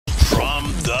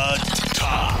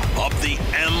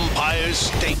Empire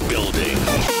State Building.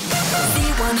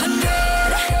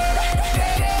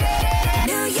 Z100,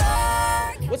 New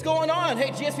York. What's going on? Hey,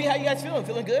 GSP, how you guys feeling?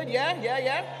 Feeling good?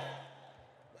 Yeah?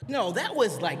 No, that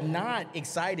was like not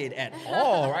excited at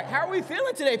all, right? How are we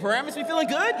feeling today, Paramus? We feeling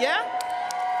good? Yeah?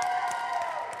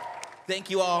 Thank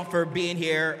you all for being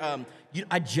here.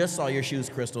 I just saw your shoes,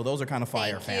 Crystal. Those are kind of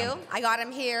fire, Thank fam. you. I got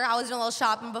them here. I was doing a little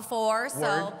shopping before, Word.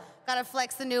 so gotta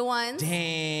flex the new ones.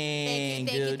 Dang,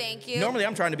 dude. Thank you. Normally,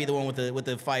 I'm trying to be the one with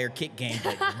the fire kick game,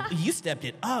 but you stepped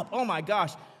it up. Oh my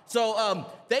gosh. So,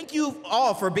 thank you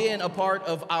all for being a part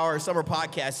of our summer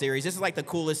podcast series. This is like the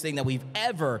coolest thing that we've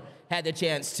ever had the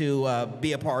chance to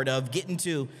be a part of, getting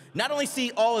to not only see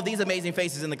all of these amazing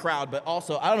faces in the crowd, but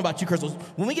also, I don't know about you, Crystal,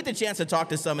 when we get the chance to talk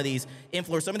to some of these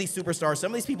influencers, some of these superstars,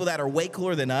 some of these people that are way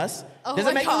cooler than us, does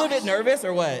it make you a little bit nervous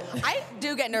or what? I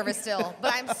do get nervous still,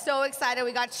 but I'm so excited.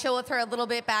 We got to chill with her a little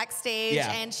bit backstage,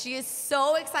 and she is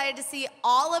so excited to see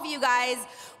all of you guys.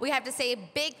 We have to say a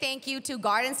big thank you to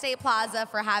Garden State Plaza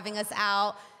for having us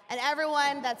out. And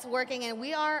everyone that's working, and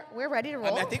we're ready to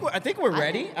roll. I think we're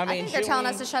ready. I mean, think they're telling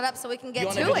us to shut up so we can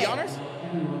get to it. You want to do the honors?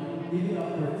 Give it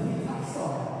up for TikTok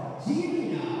star,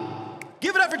 GiaNina.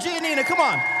 Give it up for GiaNina, come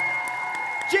on.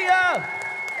 Gia!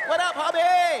 What up,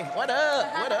 hubby? What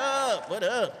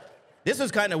up? This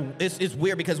was kind of, it's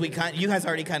weird because you guys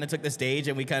already kind of took the stage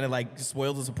and we kind of like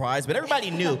spoiled the surprise, but everybody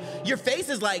knew. Your face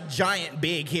is like giant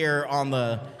big here on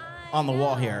the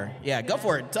wall here. Yeah, go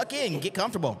for it. Tuck in, get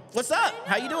comfortable. What's up?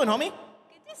 How you doing, homie?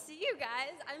 Good to see you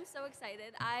guys. I'm so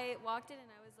excited. I walked in and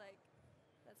I was like,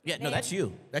 that's my name. No, that's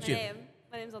you. That's my you. Name.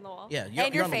 My name's on the wall. Yeah,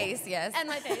 And your face, yes. And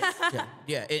my face.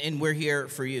 Yeah, and we're here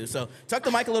for you. So tuck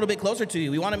the mic a little bit closer to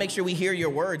you. We want to make sure we hear your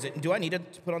words. Do I need to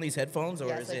put on these headphones, or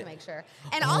Yes, is we it? can make sure.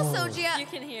 And also, Gia, You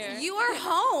can hear. you are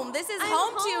home. This is I'm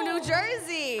home to you, home. New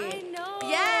Jersey. I know.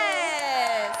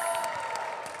 Yes.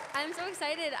 I'm so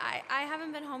excited. I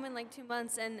haven't been home in like 2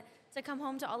 months, and to come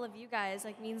home to all of you guys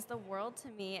like means the world to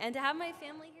me. And to have my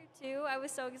family here too, I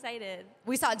was so excited.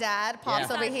 We saw Dad,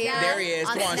 Pops over here. There he is.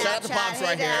 Come on, shout out to Snapchat. Pops Hey,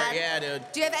 right Dad. here. Yeah, dude.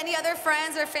 Do you have any other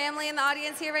friends or family in the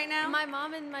audience here right now? My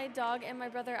mom and my dog and my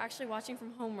brother are actually watching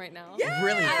from home right now.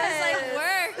 Really? I was like,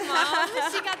 work, Mom.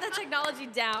 She got the technology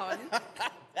down.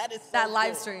 That is so That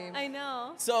live cool. stream. I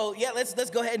know. So yeah, let's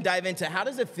go ahead and dive into how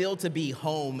does it feel to be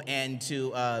home and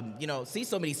to see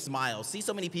so many smiles, see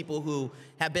so many people who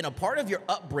have been a part of your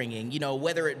upbringing,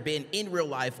 whether it been in real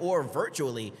life or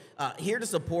virtually, here to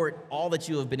support all that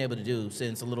you have been able to do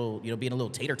since being a little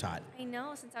tater tot. I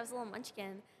know, since I was a little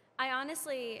munchkin. I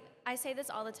say this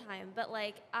all the time, but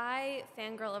like I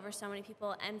fangirl over so many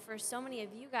people, and for so many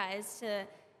of you guys to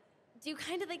do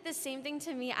kind of like the same thing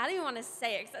to me. I don't even want to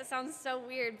say it because that sounds so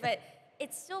weird, but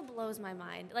it still blows my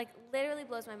mind. Like literally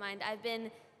blows my mind. I've been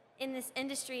in this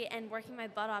industry and working my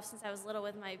butt off since I was little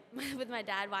with my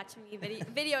dad watching me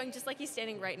videoing just like he's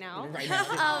standing right now. Right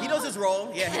now. He knows his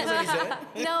role. Yeah, he knows what he's doing.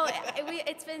 No,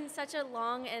 it's been such a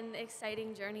long and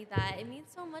exciting journey that it means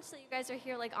so much that you guys are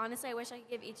here. Like, honestly, I wish I could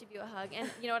give each of you a hug. And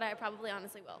you know what? I probably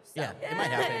honestly will. So. Yeah, it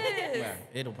might happen. Yeah,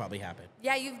 it'll probably happen.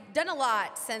 Yeah, you've done a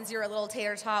lot since you're a little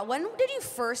tater tot. When did you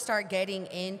first start getting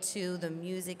into the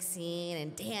music scene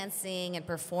and dancing and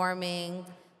performing?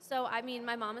 So, I mean,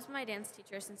 my mom was my dance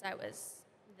teacher since I was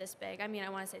this big. I mean, I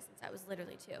want to say since I was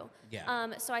literally 2.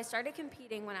 Yeah. So I started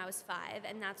competing when I was 5,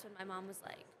 and that's when my mom was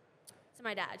like, to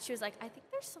my dad, she was like, I think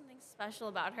there's something special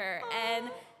about her. Aww. And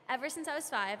ever since I was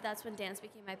 5, that's when dance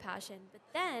became my passion. But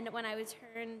then when I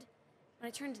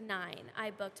turned 9,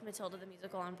 I booked Matilda the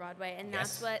musical on Broadway, and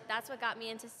Yes. that's what got me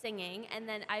into singing. And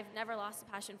then I've never lost a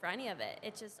passion for any of it.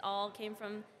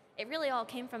 It really all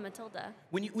came from Matilda.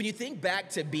 When you think back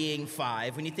to being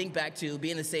 5, when you think back to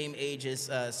being the same age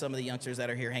as some of the youngsters that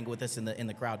are here hanging with us in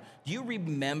the crowd, do you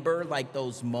remember like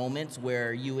those moments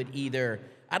where you would either,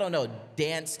 I don't know,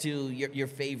 dance to your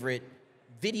favorite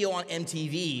video on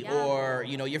MTV or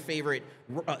your favorite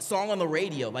song on the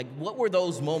radio? Like, what were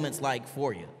those moments like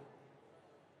for you?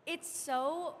 It's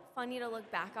so funny to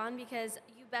look back on because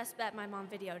you best bet my mom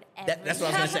videoed everything. That's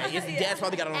what I was going to say. Dad's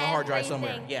probably got it on a hard drive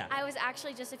somewhere. Everything. Yeah. I was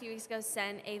actually just a few weeks ago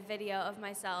sent a video of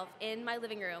myself in my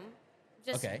living room,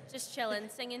 just chilling,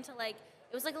 singing to it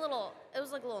was like a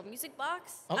little music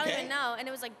box. I don't even know, and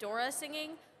it was like Dora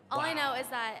singing. All I know is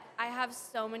that I have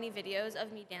so many videos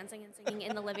of me dancing and singing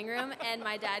in the living room, and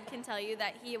my dad can tell you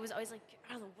that he was always like, get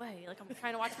out of the way, like I'm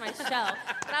trying to watch my show.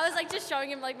 But I was like just showing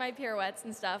him like my pirouettes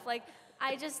and stuff. Like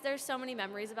there's so many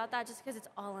memories about that just because it's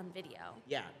all on video.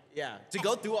 Yeah. To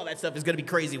go through all that stuff is going to be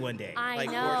crazy one day. I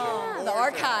know. For sure. The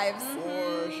archives.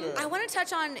 For sure. I want to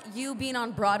touch on you being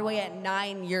on Broadway at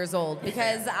 9 years old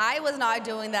because I was not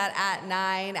doing that at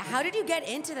 9. How did you get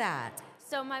into that?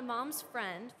 So my mom's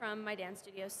friend from my dance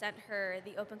studio sent her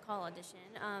the open call audition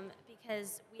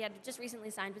because we had just recently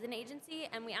signed with an agency,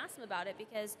 and we asked them about it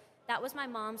because that was my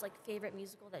mom's like favorite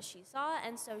musical that she saw,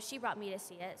 and so she brought me to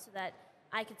see it so that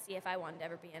I could see if I wanted to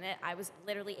ever be in it. I was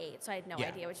literally 8, so I had no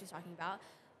idea what she was talking about.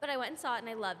 But I went and saw it, and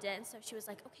I loved it, and so she was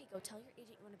like, okay, go tell your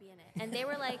agent you want to be in it. And they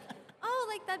were like, oh,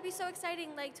 like, that'd be so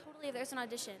exciting, like, totally, if there's an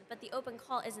audition. But the open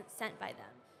call isn't sent by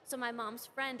them. So my mom's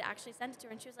friend actually sent it to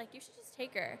her, and she was like, you should just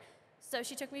take her. So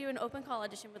she took me to an open call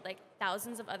audition with, like,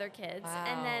 thousands of other kids. Wow.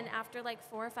 And then after, like,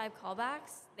 4 or 5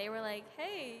 callbacks, they were like,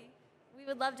 hey, we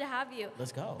would love to have you.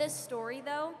 Let's go. The story,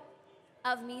 though,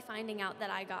 of me finding out that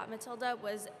I got Matilda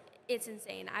it's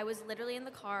insane. I was literally in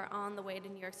the car on the way to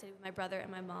New York City with my brother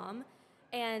and my mom,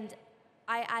 and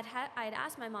I had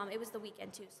asked my mom, it was the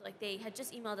weekend too, so like they had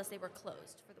just emailed us they were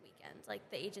closed for the weekend, like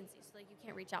the agency, so like you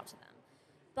can't reach out to them.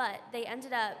 But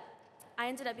I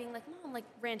ended up being like, Mom, like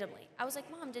randomly. I was like,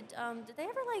 Mom, did they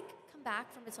ever like come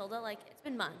back from Matilda? Like it's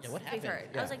been months. Yeah, what happened? We've heard.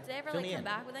 Yeah. I was like, did they ever like come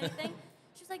back with anything?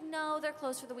 She was like, no, they're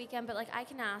closed for the weekend, but like I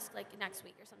can ask like next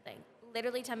week or something.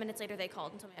 Literally 10 minutes later they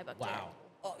called and told me I booked it. Wow.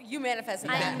 Oh, you manifested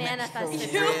I that. manifested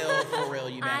For real,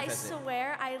 you manifested. I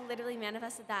swear I literally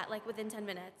manifested that like within 10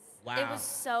 minutes. Wow. It was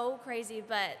so crazy,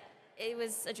 but it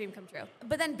was a dream come true.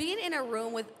 But then being in a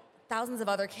room with thousands of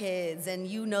other kids and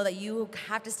you know that you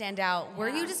have to stand out, were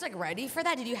you just like ready for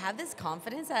that? Did you have this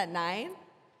confidence at 9?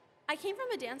 I came from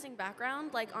a dancing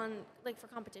background, like for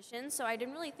competition, so I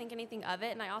didn't really think anything of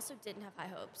it, and I also didn't have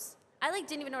high hopes. I like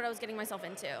didn't even know what I was getting myself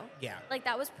into. Yeah. Like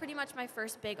that was pretty much my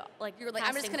first big like. You were like,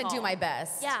 I'm just gonna do my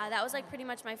best. Yeah, that was like pretty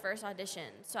much my first audition.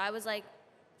 So I was like,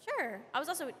 sure. I was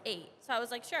also 8, so I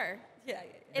was like, sure. Yeah.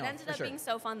 It ended up being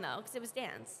so fun though, because it was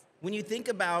dance. When you think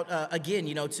about, again,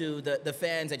 you know, to the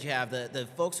fans that you have, the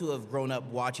folks who have grown up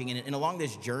watching and along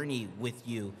this journey with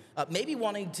you, maybe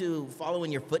wanting to follow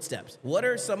in your footsteps, what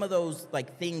are some of those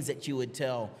like things that you would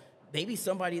tell maybe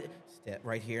somebody, step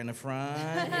right here in the front,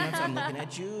 you know, so I'm looking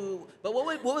at you. But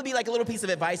what would be like a little piece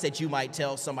of advice that you might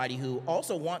tell somebody who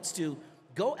also wants to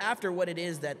go after what it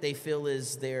is that they feel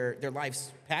is their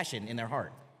life's passion in their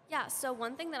heart? Yeah, so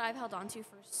one thing that I've held on to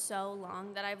for so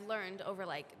long that I've learned over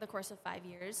like the course of 5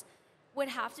 years would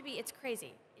have to be, it's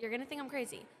crazy. You're gonna think I'm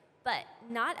crazy, but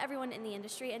not everyone in the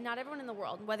industry and not everyone in the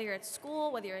world, whether you're at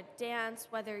school, whether you're at dance,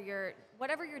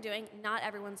 whatever you're doing, not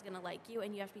everyone's gonna like you,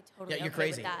 and you have to be totally you're okay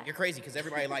crazy. with that. You're crazy because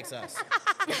everybody likes us.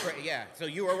 Yeah, so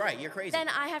you were right. You're crazy. Then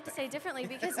I have to say differently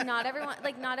because not everyone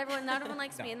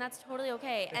likes me, and that's totally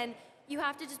okay. And you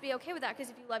have to just be okay with that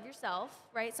because if you love yourself,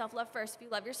 right, self-love first. If you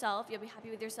love yourself, you'll be happy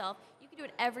with yourself. You can do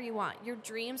whatever you want. Your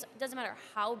dreams, doesn't matter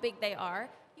how big they are,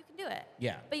 you can do it.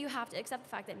 Yeah. But you have to accept the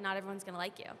fact that not everyone's gonna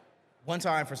like you. One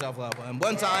time for self-love,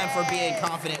 one time for being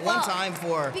confident, one time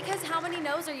for... Because how many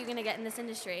no's are you going to get in this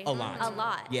industry? A lot. A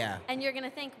lot. Yeah. And you're going to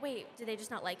think, wait, do they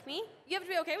just not like me? You have to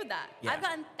be okay with that. Yeah. I've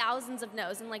gotten thousands of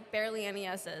no's and like barely any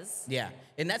yeses. Yeah,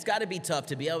 and that's got to be tough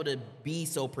to be able to be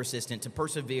so persistent, to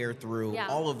persevere through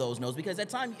all of those no's, because at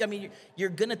times, I mean, you're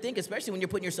going to think, especially when you're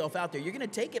putting yourself out there, you're going to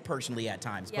take it personally at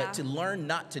times, but to learn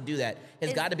not to do that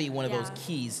has got to be one of those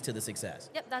keys to the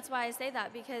success. Yep, that's why I say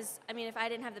that, because, I mean, if I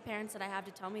didn't have the parents that I have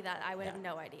to tell me that, I would have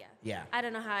no idea. Yeah. I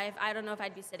don't know if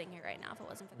I'd be sitting here right now if it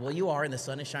wasn't for that. Well, you are, and the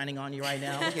sun is shining on you right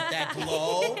now. Look at that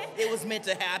glow. It was meant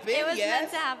to happen. It was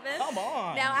meant to happen. Come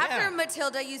on. Now, after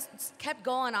Matilda, you kept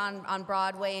going on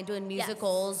Broadway and doing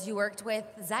musicals. Yes. You worked with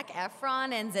Zac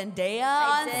Efron and Zendaya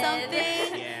on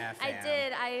something. Yeah, fam. I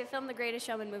did. I filmed The Greatest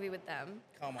Showman movie with them.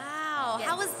 Come on. Wow. Yes.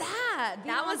 How was that?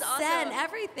 That was on set and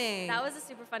everything. That was a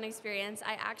super fun experience.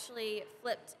 I actually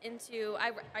flipped into,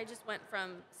 I just went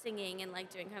from singing and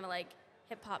like doing kind of like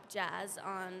hip hop jazz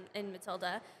in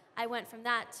Matilda. I went from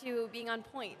that to being on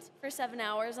point for 7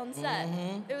 hours on set.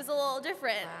 Mm-hmm. It was a little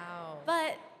different. Wow.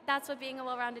 But that's what being a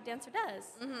well-rounded dancer does.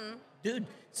 Mm-hmm. Dude,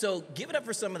 so give it up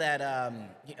for some of that, I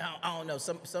don't know,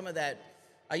 some of that,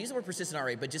 I use the word persistent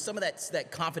already, but just some of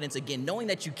that confidence again, knowing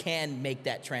that you can make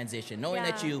that transition, knowing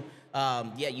that you,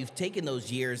 you've taken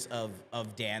those years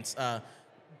of dance.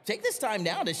 Take this time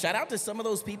now to shout out to some of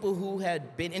those people who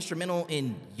had been instrumental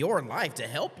in your life to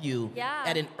help you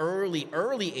at an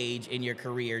early age in your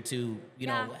career to, you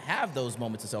know, have those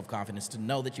moments of self-confidence, to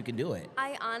know that you can do it.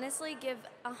 I honestly give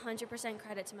 100%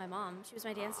 credit to my mom. She was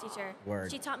my dance teacher.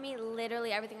 Word. She taught me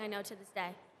literally everything I know to this day.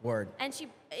 Word. And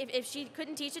if she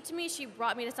couldn't teach it to me, she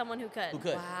brought me to someone who could.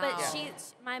 Wow.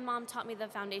 But my mom taught me the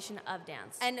foundation of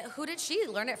dance. And who did she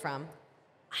learn it from?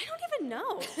 I don't even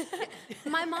know.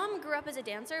 My mom grew up as a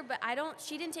dancer, but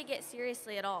she didn't take it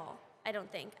seriously at all. I don't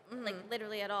think, like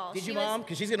literally at all. Did you, Mom?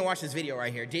 Because she's gonna watch this video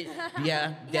right here.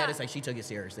 Dad is like, she took it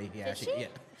seriously. Yeah, Did she?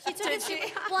 She took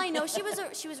it. Well, I know she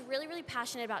was really, really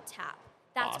passionate about tap.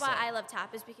 That's why I love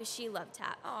tap, is because she loved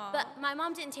tap. Aww. But my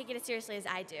mom didn't take it as seriously as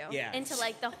I do. Yeah. Into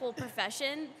like the whole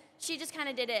profession. She just kind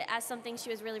of did it as something she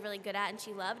was really, really good at and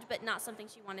she loved, but not something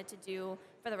she wanted to do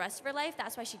for the rest of her life.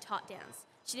 That's why she taught dance.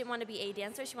 She didn't want to be a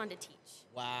dancer, she wanted to teach.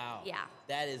 Wow. Yeah.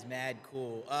 That is mad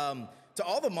cool. To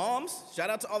all the moms, shout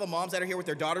out to all the moms that are here with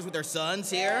their daughters, with their sons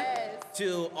here. Yes.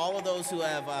 To all of those who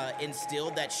have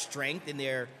instilled that strength in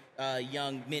their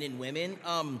young men and women.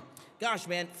 Gosh,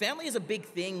 man, family is a big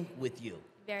thing with you.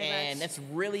 Very and much.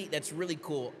 that's really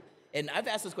cool. And I've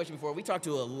asked this question before. We talked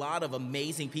to a lot of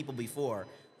amazing people before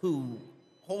who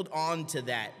hold on to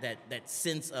that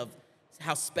sense of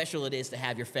how special it is to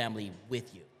have your family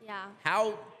with you. Yeah.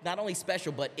 How not only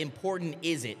special, but important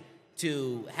is it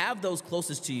to have those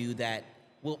closest to you that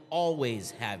will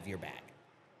always have your back?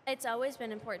 It's always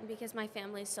been important because my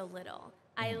family is so little.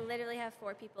 I literally have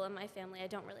 4 people in my family. I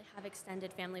don't really have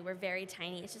extended family. We're very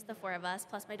tiny. It's just the 4 of us,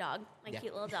 plus my dog, my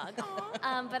cute little dog.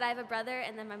 But I have a brother,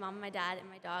 and then my mom and my dad and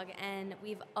my dog, and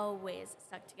we've always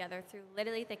stuck together through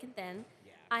literally thick and thin.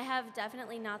 Yeah. I have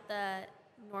definitely not the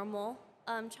normal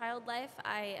child life.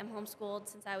 I am homeschooled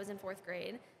since I was in 4th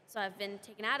grade. So I've been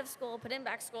taken out of school, put in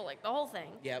back school, like the whole thing.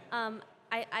 Yep.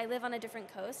 I live on a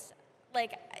different coast.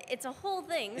 Like, it's a whole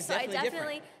thing. It's so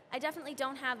definitely I definitely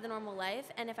don't have the normal life.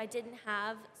 And if I didn't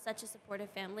have such a supportive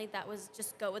family that was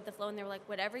just go with the flow and they were like,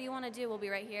 whatever you want to do, we'll be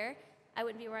right here, I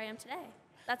wouldn't be where I am today.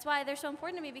 That's why they're so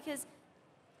important to me, because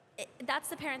that's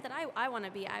the parent that I want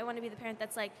to be. I want to be the parent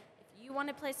that's like, if you want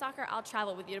to play soccer, I'll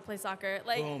travel with you to play soccer.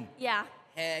 Like, boom. Yeah.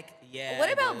 Heck yeah. What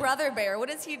about Brother Bear? What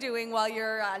is he doing while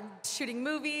you're shooting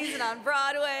movies and on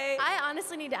Broadway? I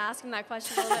honestly need to ask him that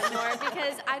question a little bit more,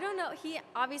 because I don't know. He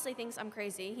obviously thinks I'm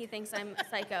crazy. He thinks I'm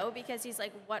psycho because he's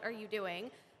like, what are you doing?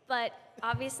 But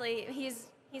obviously he's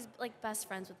like best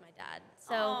friends with my dad.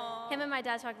 So Aww. Him and my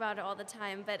dad talk about it all the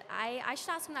time. But I should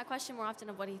ask him that question more often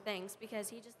of what he thinks, because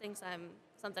he just thinks I'm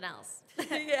something else.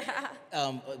 Yeah.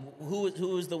 Who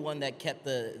was the one that kept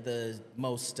the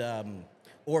most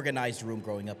organized room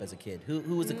growing up as a kid?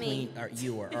 Who was the clean? Or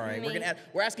you were. All right. Me.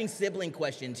 We're asking sibling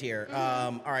questions here.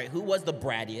 All right. Who was the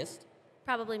brattiest?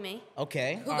 Probably me.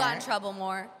 Okay. Who all got right. in trouble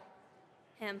more?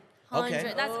 Him. Okay.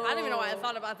 100. I don't even know why I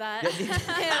thought about that.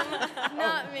 Him,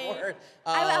 not me. Lord.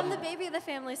 I'm the baby of the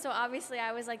family, so obviously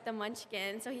I was like the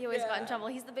munchkin, so he always got in trouble.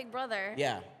 He's the big brother.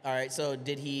 Yeah. All right. So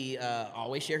did he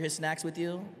always share his snacks with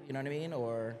you? You know what I mean?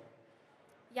 Or?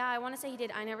 Yeah, I want to say he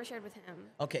did. I never shared with him.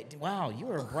 Okay. Wow. You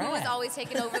were a brat. Who was always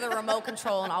taking over the remote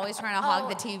control and always trying to hog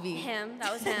the TV? Him.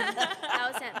 That was him.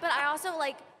 That was him. But I also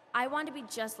I wanted to be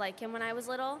just like him when I was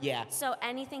little. Yeah. So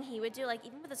anything he would do, like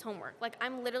even with his homework, like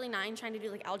I'm literally 9 trying to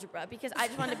do like algebra because I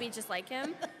just wanted to be just like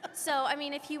him. So I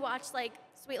mean, if he watched like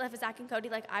Sweet Life of Zach and Cody,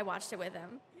 like I watched it with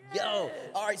him. Yo,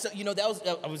 all right, so, that was,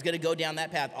 I was going to go down that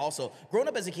path also. Growing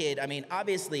up as a kid, I mean,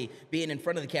 obviously being in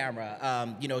front of the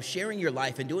camera, sharing your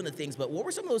life and doing the things, but what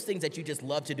were some of those things that you just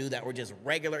loved to do that were just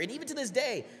regular, and even to this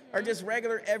day, are just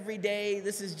regular every day?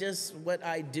 This is just what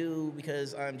I do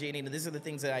because I'm GiaNina. These are the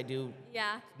things that I do.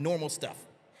 Yeah. Normal stuff.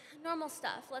 Normal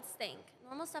stuff, let's think.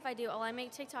 Normal stuff I do. Oh, I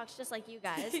make TikToks just like you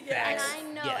guys. Yes. And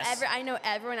I know Yes. I know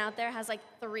everyone out there has like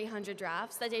 300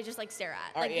 drafts that they just like stare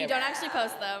at. All right, Like yeah. you don't actually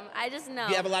post them. I just know.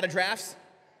 Do you have a lot of drafts?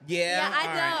 Yeah. Yeah,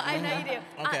 all right. I know you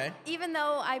do. Okay. Even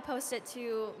though I post it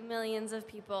to millions of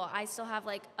people, I still have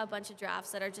like a bunch of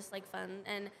drafts that are just like fun.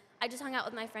 And I just hung out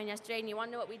with my friend yesterday, and you want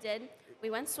to know what we did? We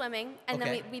went swimming, and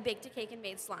Okay. then we baked a cake and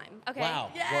made slime. Okay.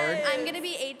 Wow. Yes. Word. I'm gonna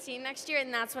be 18 next year,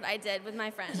 and that's what I did with my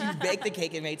friend. You baked the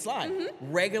cake and made slime.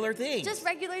 Regular things. Just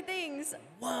regular things.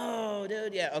 Whoa,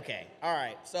 dude. Yeah, okay. All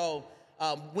right. So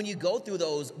when you go through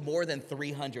those more than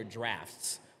 300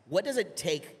 drafts, what does it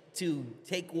take to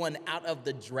take one out of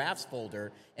the drafts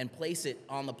folder and place it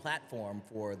on the platform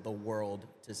for the world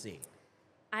to see?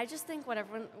 I just think what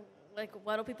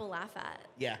do people laugh at?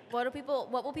 Yeah. What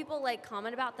will people like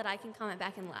comment about that I can comment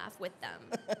back and laugh with them?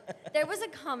 There was a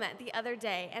comment the other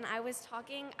day, and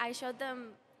I showed them,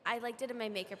 I like did my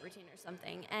makeup routine or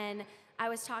something, and I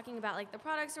was talking about like the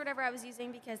products or whatever I was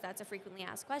using because that's a frequently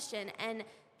asked question, and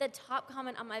the top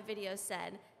comment on my video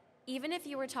said, even if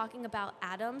you were talking about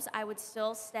atoms, I would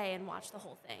still stay and watch the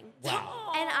whole thing.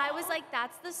 Wow. And I was like,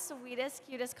 that's the sweetest,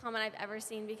 cutest comment I've ever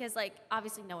seen, because like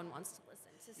obviously no one wants to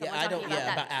listen to someone Yeah, I don't. talking about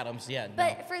that. About atoms. Yeah. No.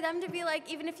 But for them to be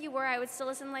like, even if you were, I would still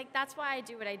listen. Like, that's why I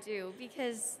do what I do,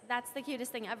 because that's the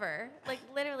cutest thing ever. Like,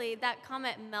 literally, that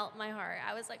comment melt my heart.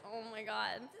 I was like, oh my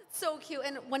God. So cute.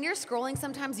 And when you're scrolling,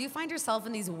 sometimes you find yourself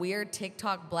in these weird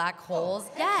TikTok black holes.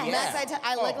 Yes. Yeah.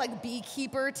 I like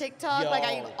beekeeper TikTok. Yo. Like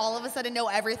I all of a sudden know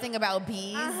everything about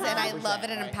bees, and I love it,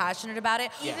 and I'm passionate about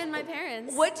it. Even my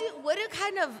parents. What do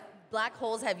kind of black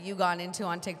holes have you gone into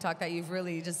on TikTok that you've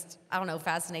really just, I don't know,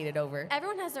 fascinated over?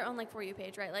 Everyone has their own like For You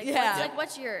page, right? Like,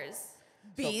 what's yours?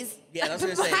 Bees. So, yeah, I was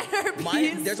gonna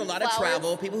say, there's a lot of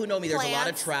travel. People who know me, there's a lot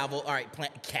of travel. All right,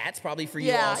 cats probably for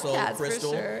you also, cats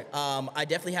Crystal. For sure. I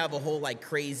definitely have a whole like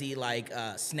crazy like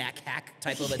snack hack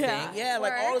type of a thing. Yeah,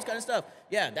 like all this kind of stuff.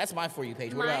 Yeah, that's my For You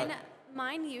page. What about?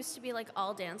 Mine used to be like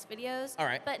all dance videos. All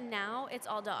right. But now it's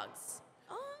all dogs.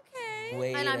 Okay.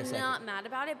 Wait and I'm a second. not mad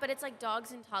about it, but it's like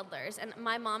dogs and toddlers. And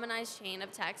my mom and I's chain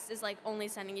of text is like only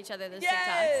sending each other those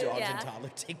TikToks. Dogs and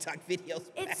toddler TikTok videos.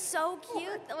 It's so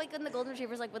cute. Like when the golden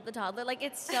retriever's like with the toddler, like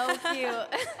it's so cute.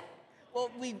 Well,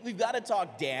 we've got to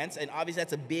talk dance, and obviously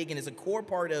that's a big and it's a core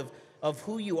part of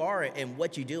who you are and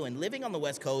what you do. And living on the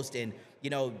West Coast and, you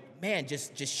know, man,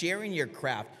 just sharing your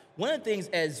craft. One of the things,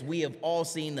 as we have all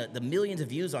seen the millions of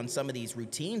views on some of these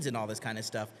routines and all this kind of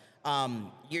stuff,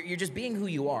 you're just being who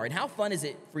you are. And how fun is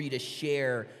it for you to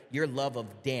share your love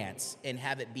of dance and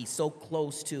have it be so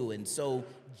close to and so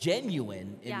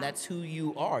genuine, and that's who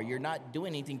you are. You're not doing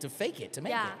anything to fake it, to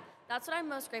make it. That's what I'm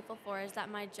most grateful for, is that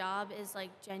my job is like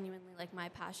genuinely like my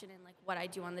passion and like what I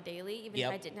do on the daily, even if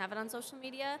I didn't have it on social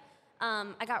media.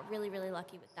 I got really, really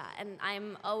lucky with that. And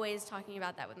I'm always talking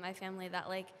about that with my family, that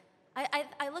like,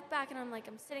 I look back and I'm like,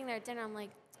 I'm sitting there at dinner, I'm like,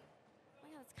 oh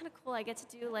yeah, that's kind of cool. I get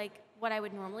to do like what I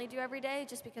would normally do every day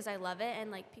just because I love it, and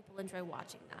like people enjoy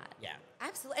watching that. Yeah.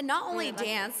 Absolutely. And not only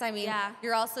dance, I mean,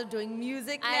 you're also doing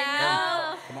music now.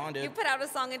 I know. Come on, dude. You put out a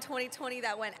song in 2020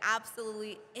 that went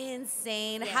absolutely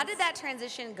insane. Yes. How did that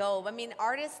transition go? I mean,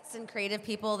 artists and creative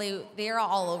people, they're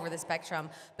all over the spectrum,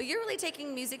 but you're really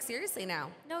taking music seriously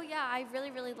now. No, yeah, I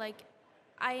really, really like,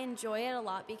 I enjoy it a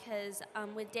lot because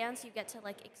with dance you get to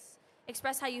like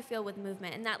express how you feel with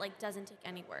movement, and that like doesn't take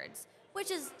any words, which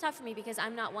is tough for me because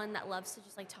I'm not one that loves to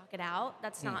just like talk it out.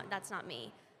 That's not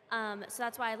me. So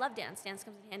that's why I love dance. Dance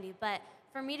comes in handy. But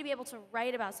for me to be able to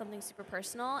write about something super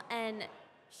personal and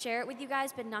share it with you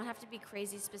guys, but not have to be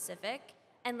crazy specific,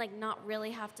 and like not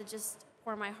really have to just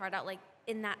pour my heart out like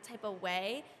in that type of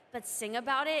way, but sing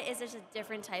about it, is just a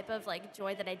different type of like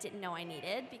joy that I didn't know I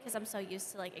needed, because I'm so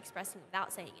used to like expressing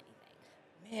without saying anything.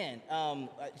 Man,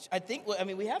 I think, I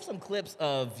mean, we have some clips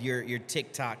of your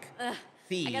TikTok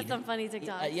feed. I got some funny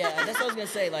TikToks. Yeah, that's what I was going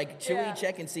to say. Like, should we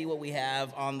check and see what we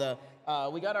have on the,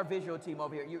 we got our visual team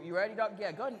over here. You ready, Doc?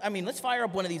 Yeah, go ahead. I mean, let's fire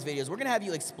up one of these videos. We're going to have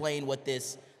you explain what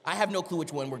this, I have no clue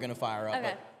which one we're going to fire up. Okay.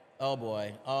 But, oh,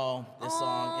 boy. Oh, this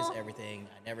song is everything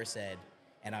I never said,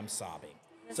 and I'm sobbing.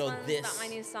 This so one's about my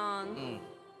new song.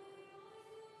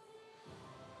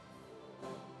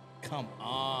 Come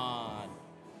on.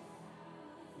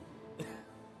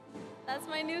 That's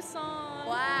my new song.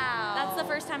 Wow. That's the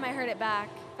first time I heard it back,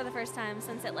 for the first time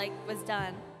since it like was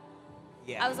done.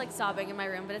 Yeah. I was like sobbing in my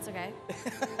room, but it's okay.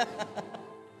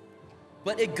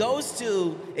 But it goes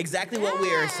to exactly what we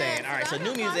were saying. All right, so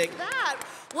new music.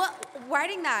 Well,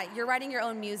 writing that, you're writing your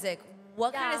own music.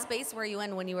 What kind of space were you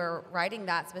in when you were writing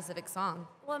that specific song?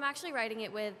 Well, I'm actually writing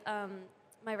it with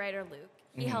my writer, Luke.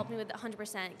 He helped me with it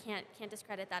 100%. Can't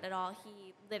discredit that at all.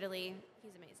 He's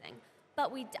amazing.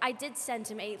 But I did send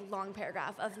him a long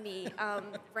paragraph of me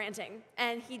ranting,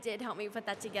 and he did help me put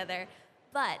that together.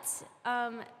 But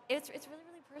it's really,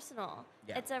 really personal.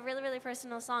 Yeah. It's a really, really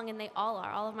personal song, and they all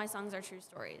are. All of my songs are true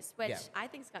stories, which I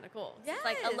think is kind of cool. Yes. It's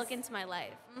like a look into my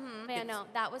life. But yeah, no,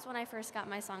 that was when I first got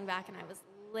my song back, and I was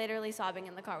literally sobbing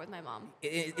in the car with my mom.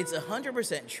 It's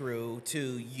 100% true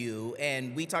to you,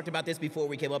 and we talked about this before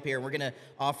we came up here. We're gonna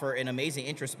offer an amazing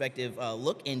introspective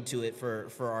look into it for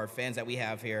our fans that we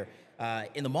have here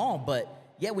in the mall. But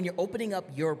yeah, when you're opening up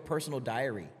your personal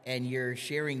diary and you're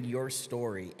sharing your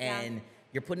story and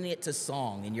you're putting it to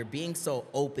song and you're being so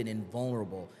open and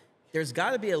vulnerable, there's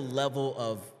got to be a level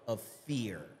of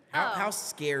fear. How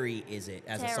scary is it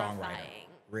as a songwriter?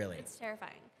 Really? It's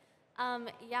terrifying.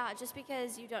 Yeah, just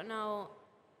because you don't know.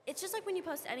 It's just like when you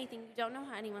post anything, you don't know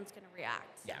how anyone's going to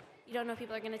react. Yeah. You don't know if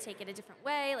people are going to take it a different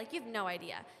way. Like, you have no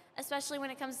idea, especially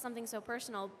when it comes to something so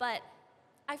personal. But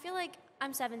I feel like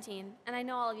I'm 17, and I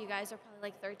know all of you guys are probably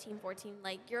like 13, 14.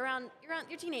 Like, you're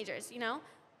teenagers, you know?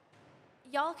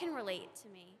 Y'all can relate to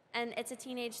me. And it's a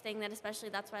teenage thing that's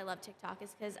why I love TikTok,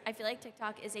 is because I feel like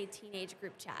TikTok is a teenage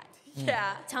group chat.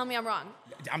 Yeah. Tell me I'm wrong.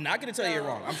 I'm not going to tell you you're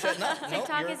wrong. I'm shutting up.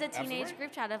 TikTok is a teenage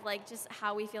group chat of like just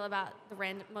how we feel about the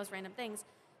most random things.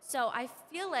 So I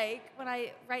feel like when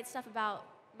I write stuff about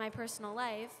my personal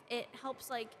life, it helps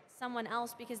like someone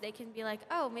else, because they can be like,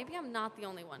 oh, maybe I'm not the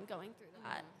only one going through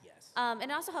that. Yes. And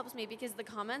it also helps me because the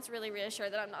comments really reassure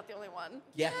that I'm not the only one.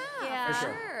 Yeah, Yeah. for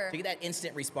sure. To get that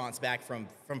instant response back from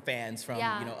fans, from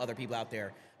other people out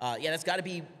there. That's got to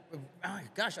be,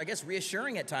 gosh, I guess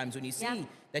reassuring at times when you see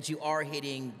that you are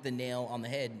hitting the nail on the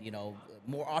head,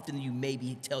 more often than you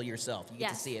maybe tell yourself. You get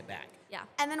to see it back. Yeah.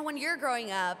 And then when you're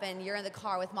growing up and you're in the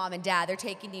car with mom and dad, they're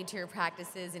taking you to your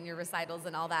practices and your recitals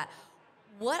and all that.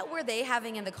 What were they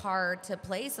having in the car to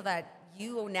play so that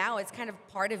now it's kind of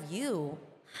part of you?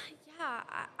 Yeah,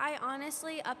 I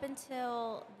honestly, up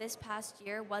until this past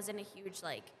year, wasn't a huge,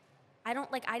 I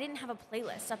didn't have a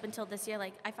playlist up until this year.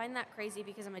 I find that crazy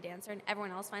because I'm a dancer and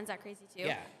everyone else finds that crazy too.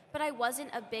 Yeah. But I wasn't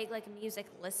a big, music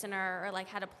listener or,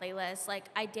 had a playlist.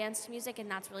 I danced to music and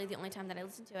that's really the only time that I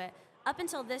listened to it. Up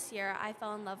until this year, I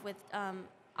fell in love with,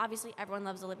 obviously everyone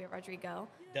loves Olivia Rodrigo.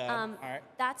 All right.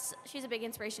 She's a big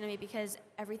inspiration to me because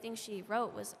everything she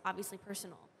wrote was obviously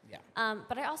personal. Yeah.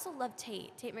 But I also love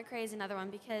Tate. Tate McRae is another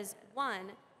one because,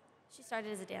 one, she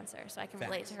started as a dancer, so I can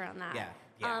relate to her on that.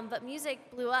 Yeah. But music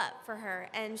blew up for her,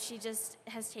 and she just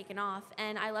has taken off.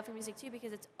 And I love her music, too,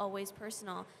 because it's always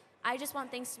personal. I just want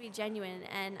things to be genuine,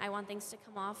 and I want things to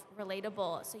come off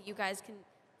relatable so you guys can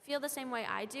feel the same way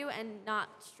I do and not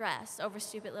stress over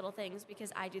stupid little things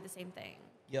because I do the same thing.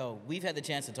 Yo, we've had the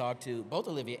chance to talk to both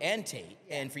Olivia and Tate,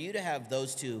 and for you to have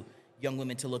those two young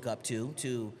women to look up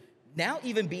to now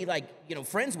even be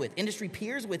friends with, industry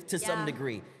peers with to some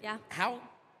degree. Yeah. How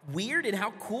weird and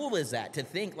how cool is that to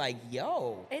think these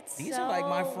are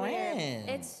my friends.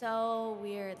 Weird. It's so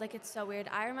weird. It's so weird.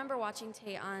 I remember watching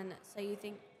Tate on So You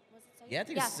Think, was it So You Think? Yeah, I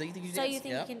think So You Think You So Dance. You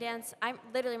Think You Can Dance. I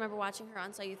literally remember watching her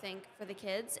on So You Think for the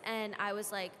kids, and I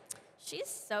was like, she's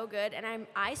so good. And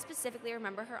I specifically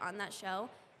remember her on that show.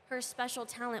 Her special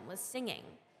talent was singing.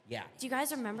 Yeah. Do you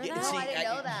guys remember that? No, I didn't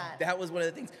know that. That was one of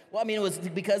the things. Well, it was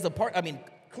because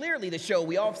clearly the show,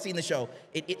 we all have seen the show,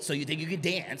 So You Think You Can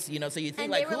Dance, so you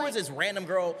think who is this random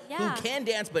girl who can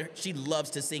dance, but she loves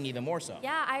to sing even more so?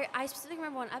 Yeah, I specifically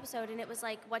remember one episode, and it was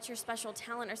what's your special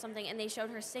talent or something, and they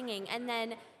showed her singing, and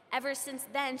then ever since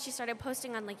then, she started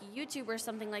posting on YouTube or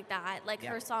something like that,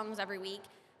 her songs every week,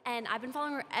 and I've been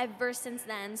following her ever since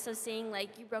then, so seeing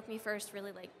You Broke Me First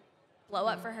really blow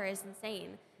up for her is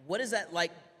insane. What is that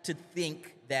like to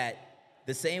think that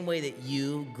the same way that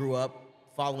you grew up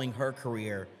following her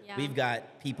career, we've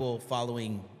got people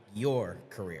following your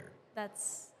career?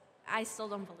 I still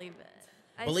don't believe it.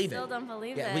 I Believe still it. don't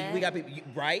believe it. Yeah, we got people,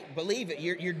 right? Believe it.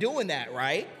 You're doing that,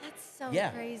 right? That's so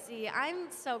crazy.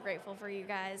 I'm so grateful for you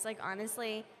guys.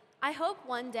 Honestly, I hope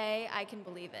one day I can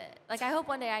believe it. I hope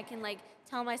one day I can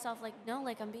tell myself no,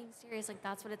 I'm being serious.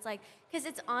 That's what it's like. Because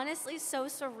it's honestly so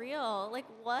surreal.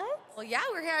 What? Well, yeah,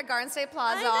 we're here at Garden State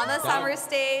Plaza on the summer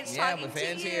stage talking the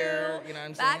fans to you. Here, you know what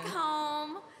I'm back saying?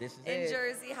 home This is in it.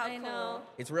 Jersey. How I cool. know.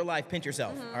 It's real life. Pinch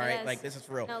yourself. All right, Yes. this is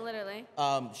for real. No, literally.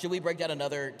 Should we break down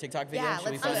another TikTok video? Yeah, Should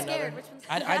we let's find do it. another? I'm scared. Which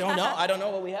one's I don't know. I don't know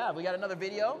what we have. We got another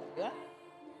video. Yeah.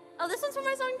 Oh, this one's for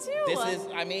my song too. This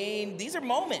is. These are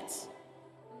moments.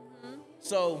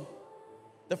 So,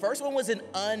 the first one was an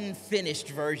unfinished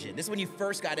version. This is when you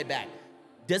first got it back.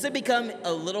 Does it become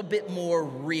a little bit more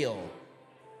real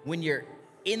when you're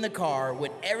in the car,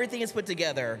 when everything is put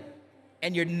together,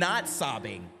 and you're not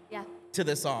sobbing to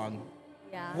the song?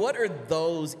 Yeah. What are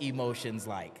those emotions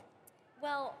like?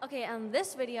 Well, okay, on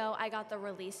this video, I got the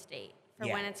release date for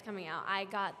Yeah. when it's coming out. I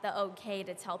got the okay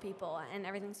to tell people and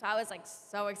everything, so I was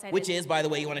so excited. Which is, by the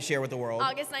way, you want to share with the world.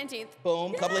 August 19th.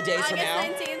 Boom, couple of days from now.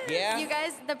 August 19th. Yeah. You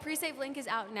guys, the pre-save link is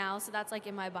out now, so that's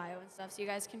in my bio and stuff, so you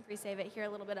guys can pre-save it, hear a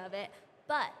little bit of it.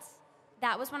 But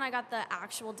that was when I got the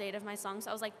actual date of my song, so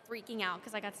I was freaking out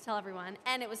because I got to tell everyone,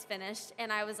 and it was finished,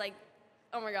 and I was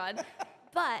oh my God.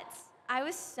 But I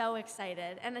was so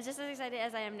excited, and just as excited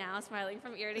as I am now, smiling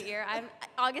from ear to ear.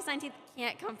 August 19th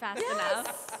can't come fast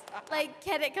enough.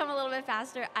 Can it come a little bit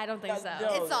faster? I don't think so.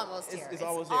 No, It's almost here. It's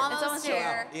almost here. It's almost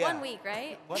here. Yeah. 1 week,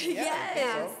 right?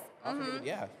 Yes.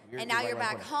 Yeah. And now you're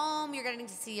back home. You're getting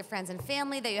to see your friends and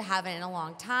family that you haven't in a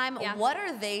long time. Yeah. What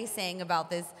are they saying about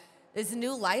this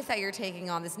new life that you're taking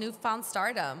on, this newfound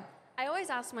stardom? I always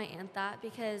ask my aunt that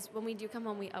because when we do come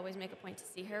home, we always make a point to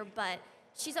see her. But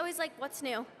she's always like, "What's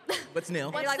new?" What's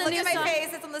new? What's You're the look new at my song?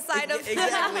 face. It's on the side of.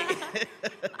 Exactly.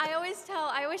 I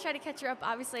always try to catch her up,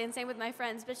 obviously, and same with my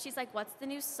friends. But she's like, "What's the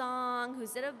new song?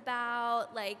 Who's it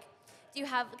about? Do you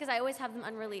have?" Because I always have them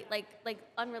unreleased,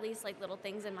 unreleased little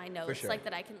things in my notes, sure.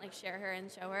 that I can share her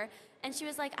and show her. And she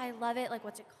was like, "I love it.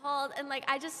 What's it called?" And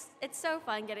it's so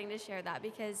fun getting to share that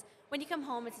because when you come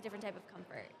home, it's a different type of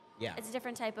comfort. Yeah. It's a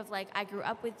different type of I grew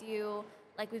up with you.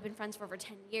 We've been friends for over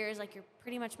 10 years. You're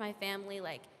pretty much my family.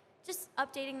 just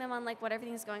updating them on like what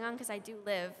everything's going on because I do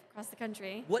live across the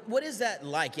country. What is that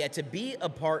like? Yeah, to be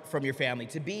apart from your family,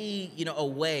 to be,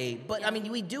 away. But I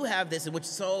mean, we do have this, and what's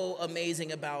so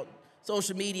amazing about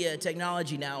social media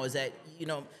technology now is that,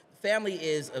 family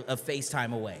is a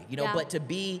FaceTime away, but to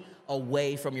be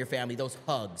away from your family, those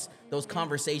hugs, those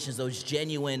conversations, those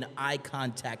genuine eye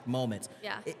contact moments.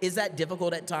 Yeah. Is that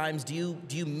difficult at times? Do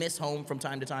you miss home from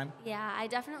time to time? Yeah, I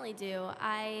definitely do.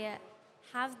 I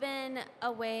have been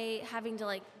having to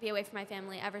like be away from my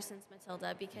family ever since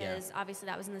Matilda because obviously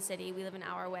that was in the city. We live an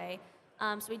hour away.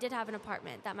 So we did have an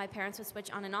apartment that my parents would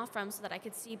switch on and off from so that I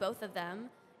could see both of them,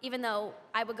 even though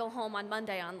I would go home on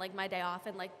Monday on like my day off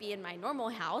and like be in my normal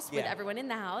house with everyone in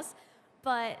the house.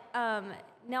 But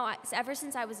no, ever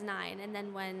since I was 9, and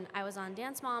then when I was on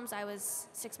Dance Moms, I was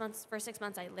 6 months. For 6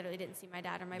 months, I literally didn't see my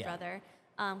dad or my brother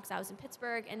because I was in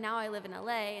Pittsburgh, and now I live in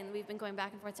LA, and we've been going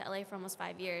back and forth to LA for almost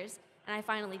 5 years. And I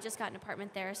finally just got an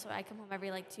apartment there, so I come home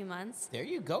every like 2 months. There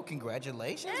you go.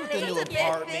 Congratulations with the new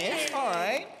apartment. All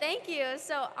right. Thank you.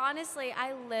 So honestly,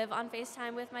 I live on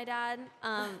FaceTime with my dad.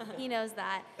 He knows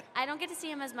that. I don't get to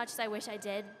see him as much as I wish I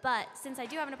did, but since I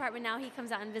do have an apartment now, he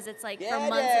comes out and visits like for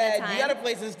months at a time. You got a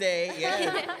place to stay.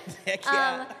 Yeah. Heck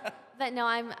yeah. But no,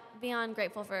 I'm beyond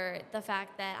grateful for the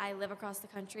fact that I live across the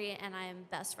country and I am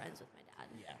best friends with my dad.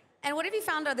 Yeah. And what have you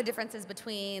found are the differences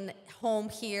between home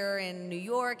here in New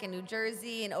York and New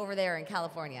Jersey and over there in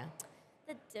California?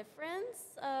 The difference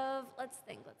of, let's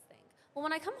think. Well,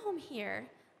 when I come home here,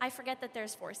 I forget that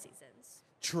there's 4 seasons.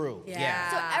 True. Yeah.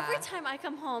 So every time I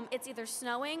come home, it's either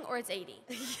snowing or it's 80.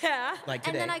 Yeah. Like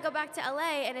today. And then I go back to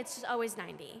LA and it's just always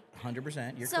 90.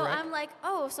 100%. You're so correct. I'm like,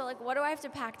 what do I have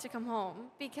to pack to come home?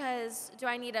 Because do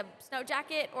I need a snow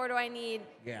jacket or do I need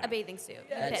a bathing suit?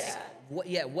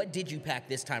 What did you pack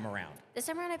this time around? This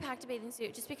time around, I packed a bathing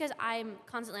suit just because I'm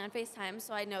constantly on FaceTime,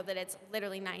 so I know that it's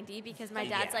literally 90 because my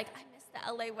dad's like, I miss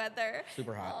the LA weather.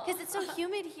 Super hot. Because it's so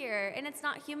humid here, and it's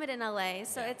not humid in LA,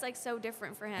 so it's like so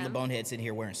different for him. And the bonehead sitting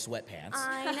here wearing sweatpants.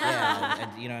 I know. Yeah,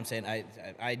 and you know what I'm saying?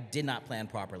 I did not plan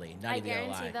properly. Not even gonna lie.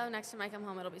 I guarantee, though, next time I come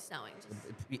home, it'll be snowing.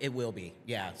 It will be,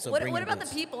 yeah. So what bring your about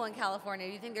boots. the people in California?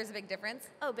 Do you think there's a big difference?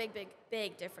 Oh, big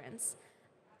difference.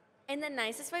 In the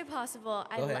nicest way possible,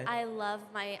 Go ahead. I love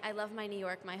my New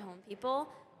York, my home people.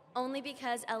 Only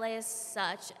because LA is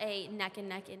such a neck and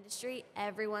neck industry,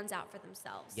 everyone's out for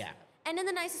themselves. Yeah. And in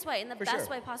the nicest way, in the best sure.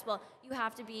 way possible, you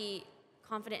have to be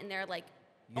confident in there, like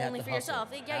You only have to for yourself.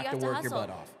 hustle. Yeah, you have to work hustle. your butt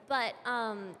off. But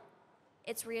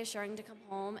it's reassuring to come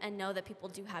home and know that people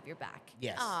do have your back.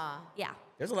 Yes. Yeah.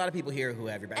 There's a lot of people here who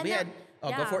have your back. And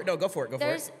Go for it. No, go for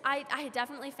it. I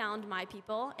definitely found my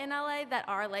people in LA that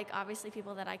are like obviously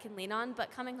people that I can lean on,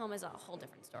 but coming home is a whole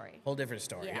different story. Whole different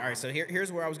story. Yeah. All right, so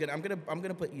here's where I was gonna. I'm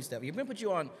gonna put you, Steph. I'm gonna put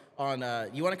you on.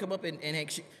 You want to come up and hang?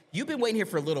 You've been waiting here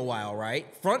for a little while, right?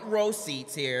 Front row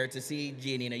seats here to see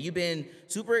GiaNina. You've been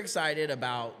super excited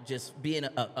about just being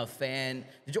a fan.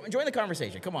 Join the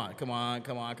conversation. Come on.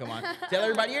 Tell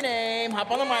everybody your name.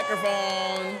 Hop on the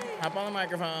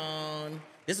microphone.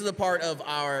 This is a part of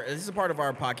our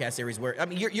podcast series where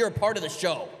you're a part of the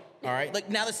show. All right. Like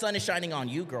now the sun is shining on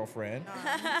you, girlfriend.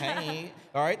 Hey.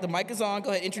 All right. The mic is on. Go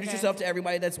ahead. Introduce yourself to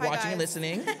everybody that's watching and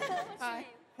listening. Hi.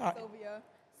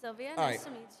 Sylvia, All nice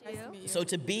right. to meet you. So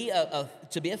to be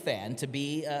a fan, to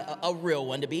be a real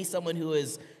one, to be someone who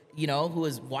is who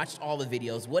has watched all the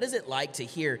videos, what is it like to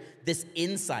hear this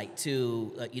insight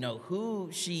to who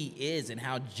she is and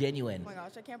how genuine? Oh my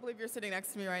gosh, I can't believe you're sitting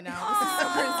next to me right now. This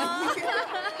is so crazy.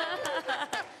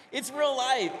 It's real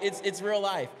life. It's real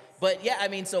life. But yeah, I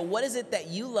mean, so what is it that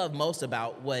you love most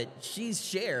about what she's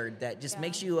shared that just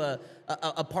makes you a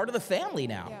part of the family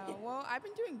now? Yeah, well, I've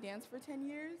been doing dance for 10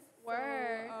 years.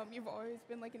 Word. So, you've always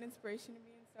been like an inspiration to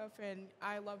me and stuff, and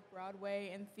I love Broadway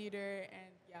and theater,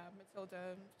 and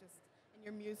Matilda, just and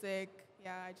your music.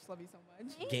 Yeah, I just love you so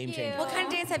much. Thank Game you. changer. What kind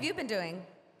of dance have you been doing?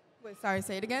 Wait, sorry,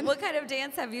 say it again. What kind of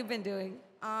dance have you been doing?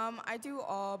 I do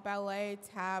all ballet,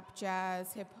 tap,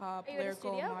 jazz, hip hop, Are you in a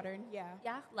lyrical, studio? modern. Yeah.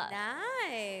 Yeah, love.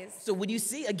 Nice. So when you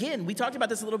see, again, we talked about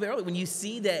this a little bit earlier, when you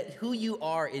see that who you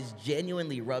are is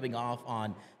genuinely rubbing off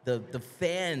on the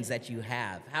fans that you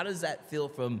have, how does that feel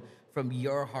from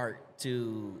your heart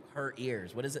to her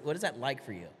ears? What is that like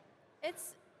for you?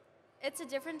 It's a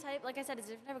different type, like I said, it's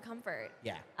a different type of comfort.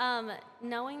 Yeah.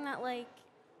 Knowing that like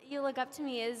you look up to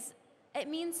me it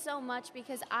means so much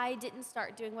because I didn't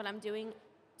start doing what I'm doing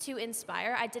to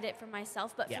inspire. I did it for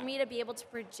myself, but for me to be able to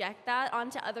project that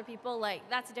onto other people, like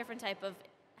that's a different type of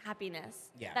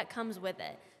happiness that comes with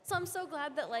it. So I'm so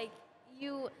glad that like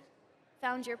you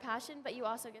found your passion, but you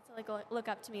also get to like look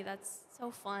up to me. That's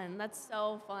so fun. That's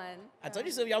so fun. I told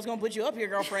you, Sylvia, I was gonna put you up here,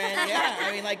 girlfriend. Yeah,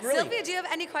 I mean, like really. Sylvia, do you have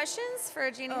any questions for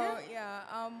GiaNina? Oh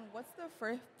yeah. What's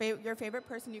your favorite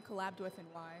person you collabed with and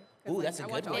why? Ooh, Like, that's a I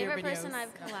good watch one. all your Favorite videos, person I've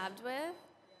so. collabed with?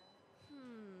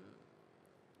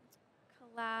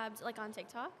 Collabed like on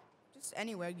TikTok? Just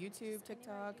anywhere, YouTube,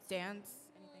 TikTok, dance,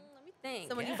 anything. Let me think.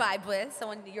 Someone you vibed with,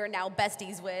 someone you're now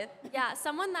besties with. Yeah,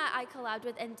 someone that I collabed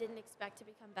with and didn't expect to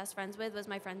become best friends with was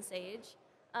my friend Sage.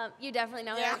 You definitely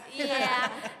know her.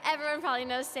 Yeah, everyone probably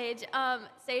knows Sage.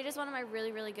 Sage is one of my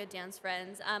really, really good dance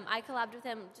friends. I collabed with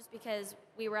him just because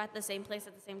we were at the same place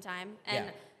at the same time. And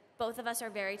both of us are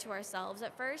very to ourselves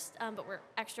at first, but we're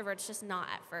extroverts, just not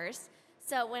at first.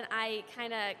 So when I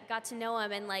kind of got to know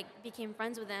him and like became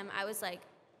friends with him, I was like,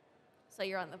 so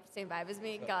you're on the same vibe as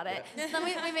me? Got it. So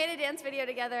we made a dance video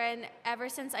together, and ever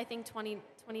since I think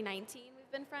 2019,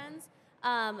 we've been friends.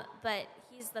 But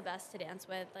he's the best to dance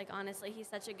with. Like honestly, he's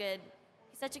such a good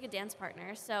dance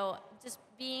partner. So just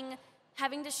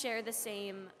having to share the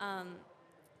same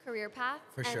career path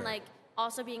For and sure. like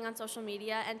also being on social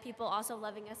media and people also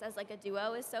loving us as like a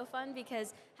duo is so fun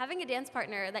because having a dance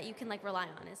partner that you can like rely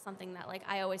on is something that like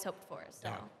I always hoped for. So.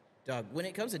 Doug, when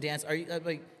it comes to dance, are you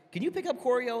like? Can you pick up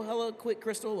choreo hella quick,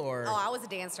 Crystal? Or Oh, I was a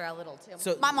dancer a little too.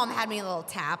 So- my mom had me a little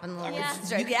tap and a little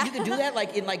you can do that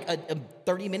like in like a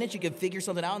 30 minutes. You can figure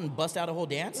something out and bust out a whole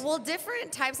dance. Well,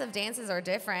 different types of dances are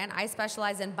different. I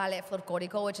specialize in ballet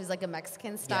folklorico, which is like a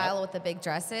Mexican style with the big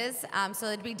dresses. So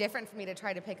it'd be different for me to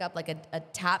try to pick up like a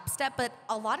tap step, but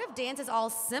a lot of dance is all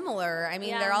similar. I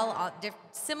mean, they're all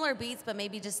similar beats, but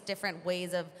maybe just different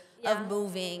ways of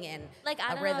moving and like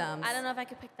rhythms. I don't know if I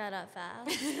could pick that up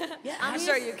fast. I'm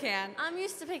sure you can. I'm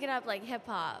used to picking up like hip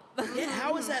hop. Yeah,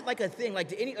 how is that like a thing?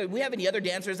 Like, we have any other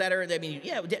dancers that are? I mean,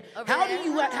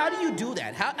 how do you do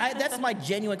that? That's my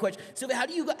genuine question. Sylvia,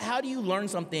 how do you learn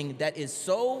something that is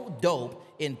so dope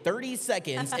in 30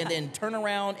 seconds and then turn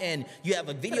around and you have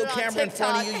a video camera in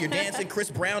front of you, you're dancing, Chris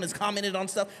Brown has commented on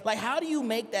stuff. Like, how do you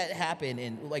make that happen?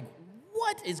 And like,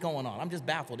 what is going on? I'm just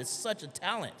baffled. It's such a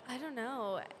talent. I don't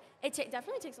know. It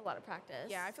definitely takes a lot of practice.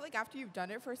 Yeah, I feel like after you've done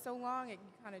it for so long, it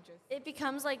kind of just. It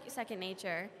becomes like second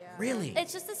nature. Yeah. Really?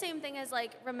 It's just the same thing as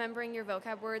like remembering your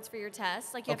vocab words for your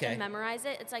test. Like you have to memorize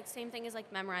it. It's like same thing as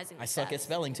like memorizing. I suck at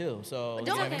spelling too, so.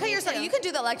 Don't cut yourself. You can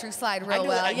do the electric slide I real do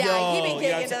well. it. Yeah, Yo, he be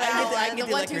getting into that. I can get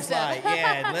the electric slide. step.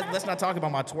 Yeah, let's not talk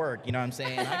about my twerk. You know what I'm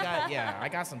saying? I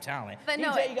got some talent. But no,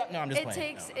 I'm just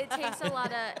playing. It takes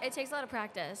a lot of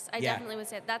practice. I definitely would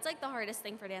say that's like the hardest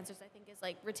thing for dancers. I think is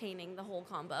like retaining the whole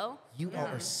combo. You all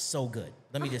are so good.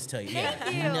 Let me just tell you.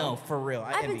 Thank you. No, for real.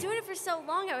 I've been doing it for so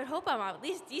long. I would hope I'm at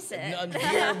least decent. No,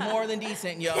 you're more than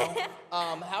decent, yo.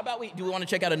 How about do we want to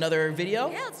check out another video?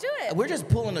 Yeah, let's do it. We're just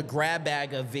pulling a grab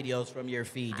bag of videos from your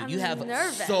feed. I'm you have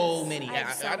nervous. so many. I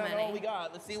have so I don't know many. what we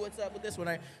got. Let's see what's up with this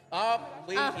one.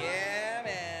 Yeah,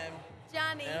 man.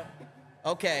 Johnny. Yeah.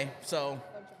 Okay, so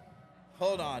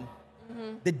hold on.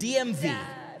 The DMV.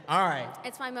 All right.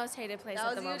 It's my most hated place That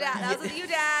at was the you, moment. Dad. That was you,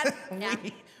 Dad.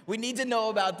 Yeah. We need to know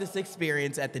about this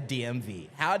experience at the DMV.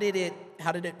 How did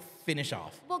it finish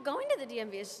off? Well, going to the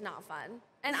DMV is just not fun.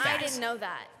 And I didn't know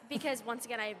that because, once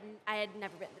again, I had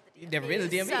never been to the DMV. You've never been to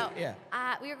the DMV? So, Yeah.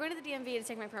 we were going to the DMV to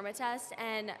take my permit test,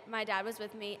 and my dad was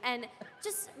with me. And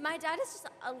my dad is just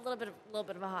a little bit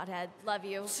of a hothead. Love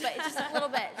you. But it's just a little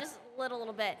bit. Just a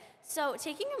little bit. So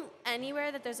taking him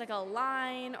anywhere that there's like a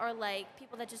line or like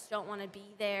people that just don't want to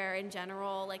be there in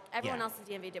general, like everyone else at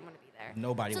the DMV didn't want to be there.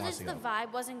 Nobody wants to So go. the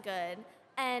vibe wasn't good.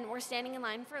 And we're standing in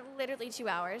line for literally 2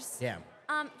 hours. Yeah.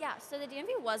 So the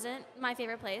DMV wasn't my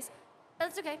favorite place, but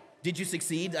it's okay. Did you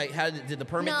succeed? Like, did the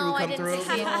permit No, through I come didn't through?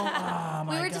 succeed. Oh,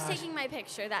 my We were just gosh. taking my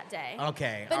picture that day.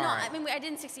 Okay. But all no, right. I mean, I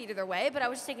didn't succeed either way, but I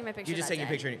was just taking my picture You just that taking a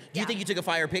day. picture. Do you think you took a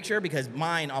fire picture? Because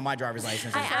mine on my driver's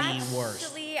license is the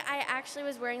worst. I actually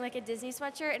was wearing like a Disney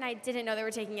sweatshirt, and I didn't know they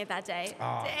were taking it that day.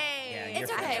 Oh, Dang. yeah,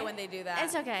 It's you're okay when they do that.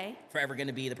 It's okay. forever going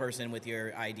to be the person with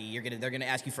your ID. They're gonna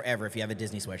ask you forever if you have a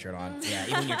Disney sweatshirt on. Yeah,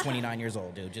 even when you're 29 years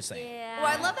old, dude. Just saying. Yeah.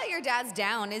 Well, I love that your dad's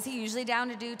down. Is he usually down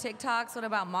to do TikToks? What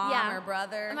about mom or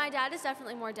brother? My dad is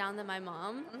definitely more down than my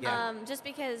mom. Yeah. Just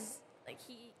because like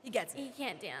he gets it. He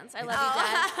can't dance. I love you,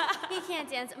 Dad. He can't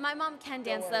dance. My mom can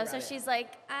dance though, so she's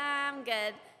like, I'm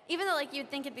good. Even though like you'd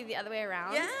think it'd be the other way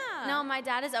around. Yeah. No, my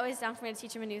dad is always down for me to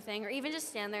teach him a new thing, or even just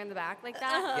stand there in the back like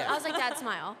that. Yeah. I was like, Dad,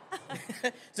 smile.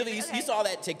 So you saw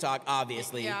that TikTok,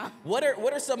 obviously. Yeah. What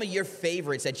are some of your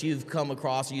favorites that you've come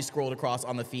across or you scrolled across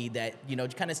on the feed that,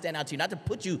 kind of stand out to you? Not to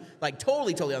put you like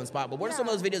totally on the spot, but what are some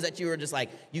of those videos that you were just like,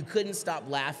 you couldn't stop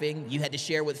laughing, you had to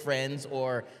share with friends,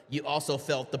 or you also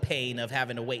felt the pain of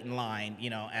having to wait in line,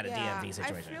 at a DMV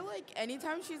situation? I feel like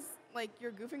anytime she's like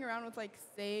you're goofing around with like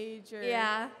Sage or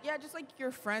Yeah. just like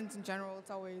your friends in general.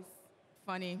 It's always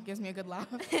funny. Gives me a good laugh.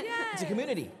 It's a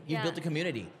community. You've built a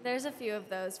community. There's a few of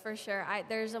those for sure.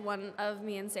 There's a one of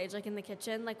me and Sage like in the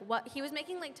kitchen, like what he was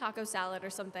making like taco salad or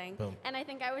something, Boom. and I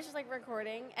think I was just like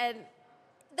recording, and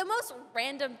the most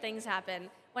random things happen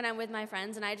when I'm with my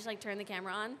friends, and I just like turn the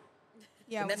camera on.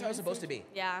 Yeah, And that's how it's supposed to be.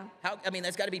 Yeah. I mean,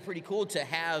 that's got to be pretty cool to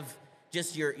have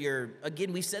just your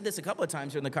again, we've said this a couple of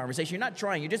times during the conversation. You're not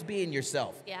trying, you're just being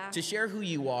yourself. Yeah. To share who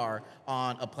you are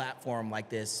on a platform like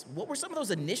this. What were some of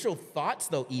those initial thoughts,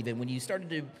 though, even when you started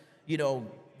to,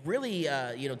 really,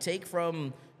 take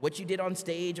from what you did on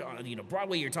stage, on,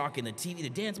 Broadway, you're talking the TV,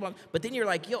 the dance, but then you're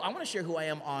like, I want to share who I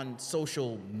am on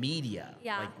social media.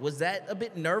 Yeah. Like, was that a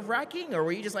bit nerve-wracking, or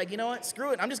were you just like, you know what,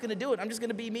 screw it, I'm just going to do it. I'm just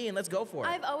going to be me, and let's go for it.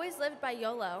 I've always lived by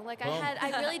YOLO. Like Boom.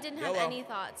 I really didn't have YOLO. any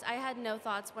thoughts. I had no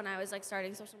thoughts when I was like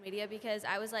starting social media because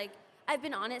I was like, I've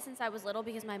been on it since I was little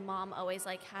because my mom always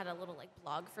like had a little like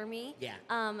blog for me. Yeah.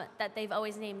 That they've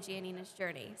always named GiaNina's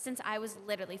Journey since I was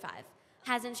literally 5.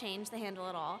 Hasn't changed the handle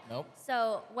at all. Nope.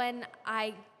 So when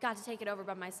I got to take it over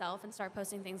by myself and start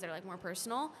posting things that are like more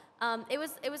personal, it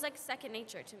was like second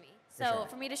nature to me. So sure.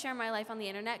 for me to share my life on the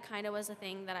internet kind of was a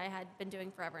thing that I had been doing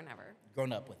forever and ever.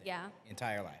 Grown up with it. Yeah.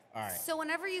 Entire life. All right. So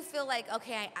whenever you feel like,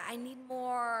 okay, I need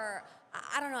more,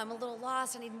 I don't know, I'm a little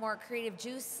lost, I need more creative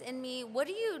juice in me, what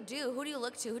do you do? Who do you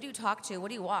look to? Who do you talk to? What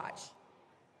do you watch?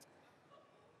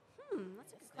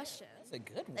 That's a good question. That's a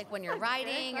good one. Like when you're That's a good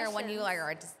writing or when you question. like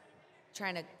are just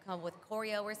trying to come up with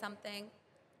choreo or something?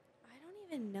 I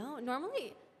don't even know.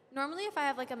 Normally if I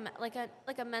have like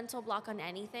a mental block on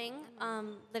anything,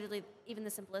 literally even the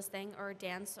simplest thing or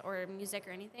dance or music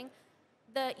or anything,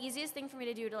 the easiest thing for me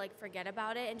to do to like forget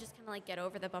about it and just kind of like get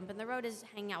over the bump in the road is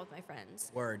hanging out with my friends.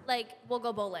 Word. Like we'll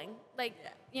go bowling. Like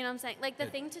you know what I'm saying? Like the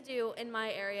thing to do in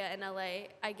my area in LA,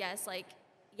 I guess like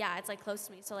it's like close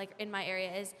to me. So like in my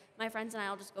area is my friends and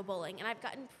I'll just go bowling, and I've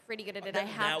gotten pretty good at it. I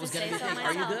have to say so myself.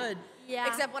 Are you good? Yeah.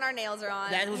 Except when our nails are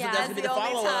on. That was Yeah. that's gonna be the That's the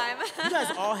only follow-up. time. You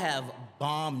guys all have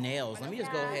bomb nails. Let me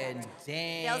just go ahead and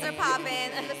dang. Nails are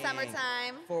popping in the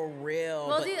summertime. For real.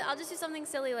 We'll But- I'll just do something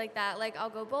silly like that. Like I'll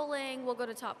go bowling, we'll go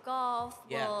to Top Golf,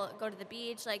 Yeah. we'll go to the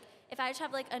beach. Like if I just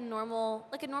have like a normal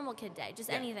kid day, just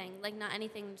anything, like not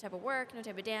anything, no type of work, no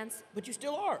type of dance. But you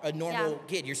still are a normal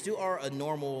kid. You still are a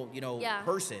normal,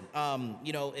 person.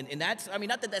 And that's, I mean,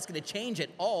 not that that's going to change at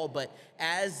all, but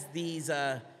as these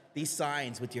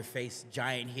signs with your face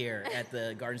giant here at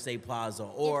the Garden State Plaza,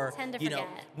 or tend to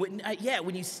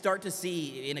when you start to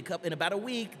see in about a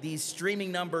week these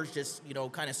streaming numbers just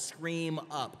kind of scream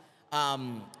up.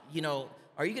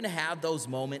 Are you going to have those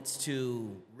moments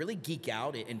to really geek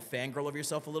out and fangirl over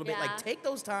yourself a little bit? Yeah. Like, take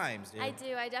those times, dude. I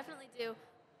do, I definitely do.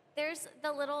 There's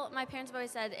my parents have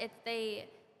always said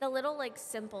the little like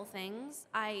simple things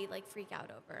I like freak out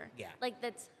over. Yeah. Like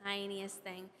the tiniest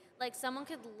thing. Like someone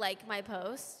could like my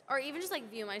post or even just like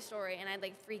view my story and I'd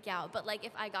like freak out. But like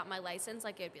if I got my license,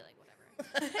 like it'd be like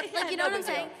whatever. Like you know what I'm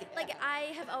saying? Like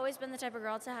I have always been the type of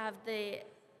girl to have the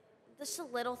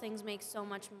little things make so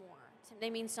much more. They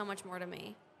mean so much more to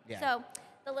me. Yeah. So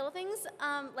the little things,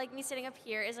 like me sitting up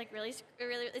here is like really,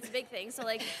 it's a big thing. So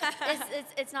like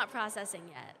it's not processing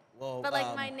yet. Well, but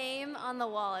like my name on the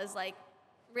wall is like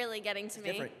really getting to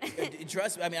me. Different.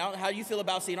 Trust me. I mean, how do you feel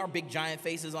about seeing our big giant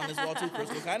faces on this wall too,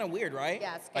 Crystal? Kind of weird, right?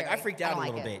 Yeah, it's Like I scary. freaked I out don't a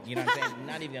little like it. bit. You know what I'm saying?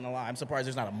 Not even gonna lie. I'm surprised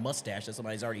there's not a mustache that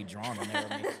somebody's already drawn on there.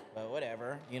 Of me. But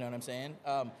whatever. You know what I'm saying?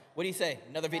 What do you say?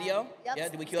 Another video? Yep. Yeah.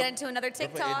 Did we Let's get into another A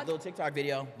TikTok. little TikTok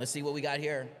video. Let's see what we got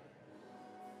here.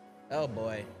 Oh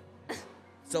boy.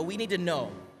 So we need to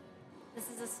know. This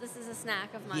is a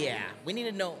snack of mine. Yeah. We need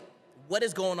to know what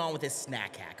is going on with this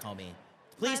snack hack, homie.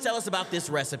 Please tell us about this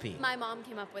recipe. My mom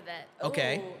came up with it.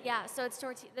 Okay. Ooh. Yeah, so it's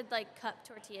like cup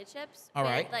tortilla chips. All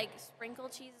with, right. like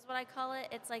sprinkled cheese is what I call it.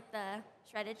 It's like the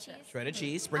shredded cheese. Shredded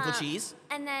cheese, sprinkled cheese.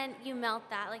 And then you melt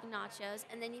that like nachos,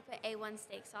 and then you put A1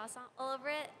 steak sauce all over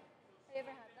it. Have you ever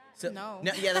had that? So, No.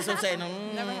 Yeah, that's what I'm saying.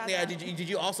 Never had Yeah, that. did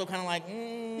you also kind of like,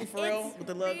 for real? It's With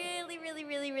the look? really, really,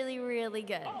 really, really, really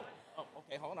good. Oh,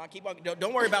 okay, hold on. Keep on.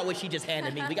 Don't worry about what she just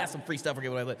handed me. We got some free stuff for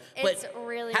giving away. But It's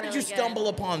really, how did you really good. stumble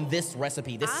upon this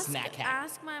recipe, this snack hack?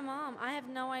 Ask my mom. I have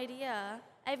no idea.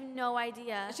 I have no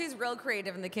idea. She's real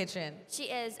creative in the kitchen. She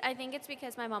is. I think it's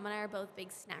because my mom and I are both big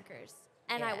snackers.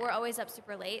 And Yeah. we're always up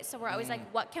super late. So we're always like,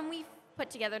 what can we put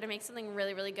together to make something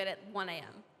really, really good at 1 a.m.?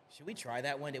 Should we try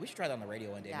that one day? We should try that on the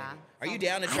radio one day. Yeah. Maybe. Are you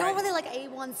down to I try? don't really like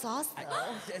A1 sauce though.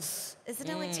 It's- Isn't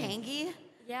it like tangy?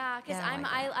 Yeah, because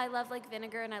I love like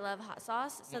vinegar and I love hot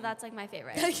sauce, so that's like my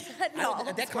favorite.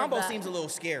 That combo seems a little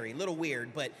scary, a little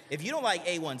weird. But if you don't like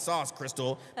A1 sauce,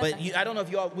 Crystal, but I don't know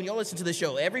if when y'all listen to the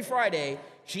show every Friday,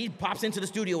 she pops into the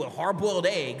studio with hard-boiled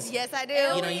eggs. Yes, I do.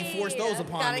 You know, you force those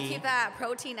upon Gotta me. keep that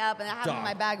protein up, and I have them in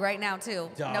my bag right now too.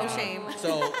 No shame.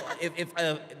 So if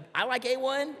I like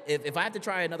A1, if I have to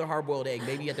try another hard-boiled egg,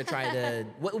 maybe you have to try the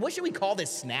what should we call this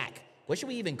snack? What should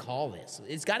we even call this?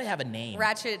 It's got to have a name.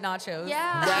 Ratchet nachos.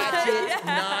 Yeah. Ratchet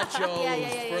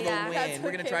nachos for the win. That's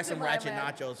We're gonna try some what ratchet came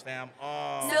nachos, fam.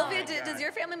 Oh, Sylvia, does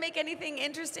your family make anything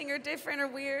interesting or different or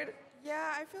weird?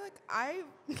 Yeah, I feel like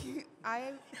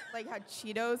I like had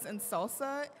Cheetos and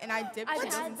salsa, and I dipped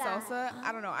Cheetos in salsa.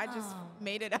 I don't know. I just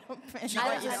made it up. And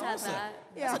Cheetos and had salsa. that.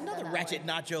 That's another ratchet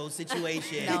nacho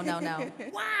situation. No.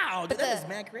 Wow, that is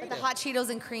mad creative. But the hot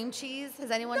Cheetos and cream cheese. Has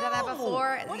anyone done that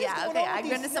before? What is going on I'm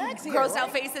with going to these some snacks here, gross right?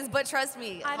 out faces, but trust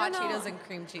me, I hot don't know. Cheetos and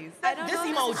cream cheese. I don't This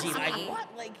know. emoji, like what?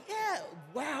 Like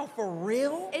wow, for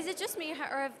real? Is it just me,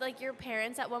 or if like your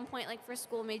parents at one point, like for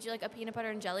school, made you like a peanut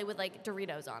butter and jelly with like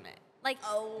Doritos on it? Like,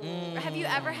 have you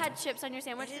ever had chips on your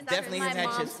sandwiches? Definitely That's have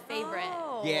my had mom's chips.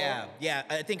 favorite. Yeah.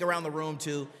 I think around the room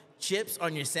too. Chips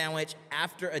on your sandwich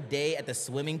after a day at the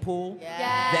swimming pool. Yes.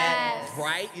 That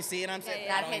right? You see what I'm saying?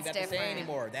 Yeah, I don't that even hits have to say different.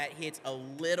 anymore. That hits a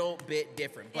little bit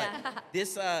different. But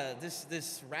Yeah.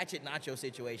 this ratchet nacho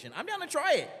situation, I'm down to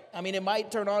try it. I mean, it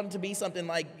might turn on to be something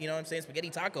like, you know what I'm saying,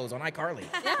 spaghetti tacos on iCarly.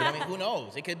 You know what I mean? Who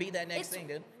knows? It could be that next thing,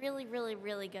 dude. Really, really,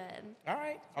 really good. All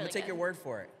right. I'm gonna take good. your word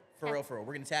for it. For real.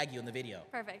 We're gonna tag you in the video.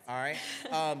 Perfect. All right.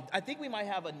 I think we might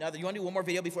have another. You want to do one more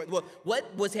video before? Well,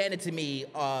 what was handed to me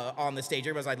on the stage?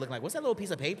 Everybody's like looking like, what's that little piece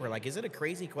of paper? Like, is it a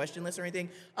crazy question list or anything?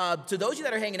 To those of you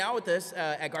that are hanging out with us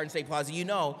at Garden State Plaza, you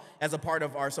know, as a part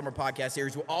of our summer podcast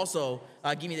series, we'll also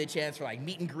give you the chance for like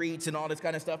meet and greets and all this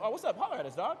kind of stuff. Oh, what's up? Holler at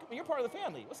us, dog. I mean, you're part of the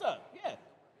family. What's up? Yeah.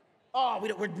 Oh, we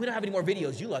don't have any more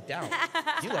videos. You lucked out.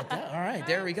 You lucked out. All right,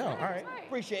 there we go. All right,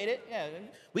 appreciate it. Yeah,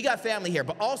 we got family here,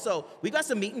 but also we got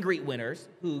some meet and greet winners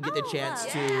who get the chance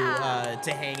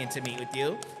to hang and to meet with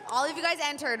you. All of you guys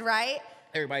entered, right?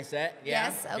 Everybody set? Yeah.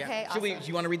 Yes. Okay. Should we? Awesome. Do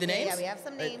you want to read the names? Yeah, we have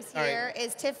some names all right. here.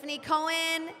 Is Tiffany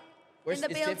Cohen in the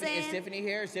building? Is Tiffany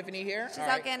here? Is Tiffany here? She's All out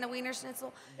right. getting a wiener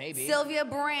schnitzel. Maybe. Sylvia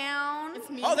Brown. It's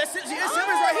me. Oh, that's Sylvia's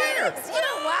right here.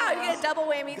 Wow, you get a double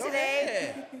whammy Go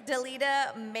today. ahead.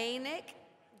 Delita Manick.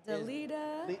 Delita.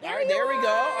 All right, there we go.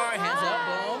 All right, hands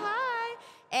up, boom. Hi.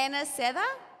 Anna Seda.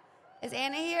 Is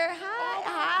Anna here?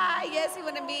 Hi. Yes, we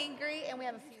want to meet and greet, and we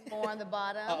have a few more on the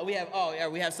bottom. We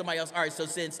have somebody else. All right, so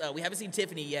since we haven't seen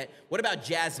Tiffany yet, what about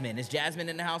Jasmine? Is Jasmine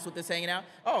in the house with us hanging out?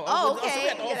 Okay. So we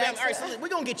got the whole family. All right, so we're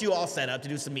gonna get you all set up to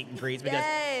do some meet and greets because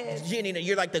Yes. GiaNina,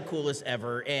 you're like the coolest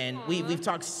ever, and we've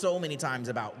talked so many times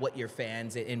about what your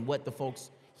fans and what the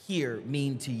folks here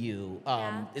mean to you.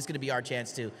 It's gonna be our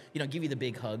chance to, give you the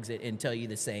big hugs and tell you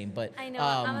the same. But I know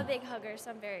I'm a big hugger,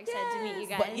 so I'm very excited to meet you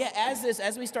guys. But yeah,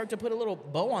 as we start to put a little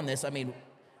bow on this, I mean,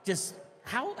 just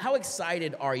how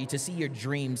excited are you to see your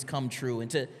dreams come true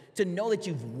and to know that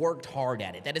you've worked hard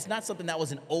at it, that it's not something that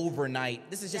was an overnight,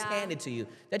 this is just handed to you,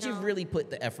 that you've really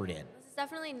put the effort in? This is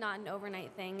definitely not an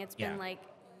overnight thing. It's Yeah. been like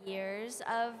years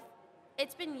of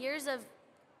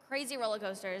crazy roller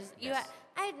coasters. Yes.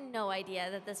 I had no idea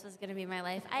that this was going to be my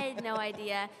life. I had no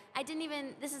idea.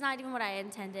 This is not even what I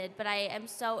intended, but I am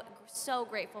so, so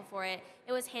grateful for it.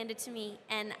 It was handed to me,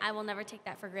 and I will never take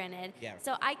that for granted. Yeah.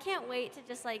 So I can't wait to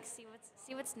just like see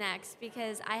what's next,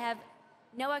 because I have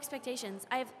no expectations.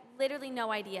 I have literally no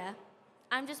idea.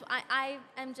 I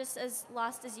am just as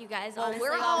lost as you guys. Well, honestly,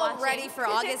 we're while all watching. ready for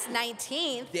August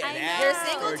 19th. Yeah, I that's know. Your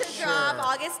single for to drop sure.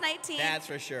 August 19th. That's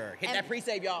for sure. Hit And- that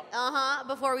pre-save, y'all.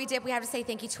 Before we dip, we have to say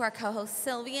thank you to our co-host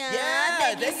Sylvia. Yeah,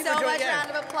 thank you thank you so for joining much. in. Round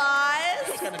of applause.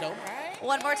 That's kind of dope, right?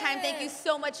 One more time, thank you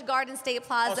so much, Garden State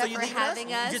Plaza, you for leaving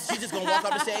having us. She's just gonna walk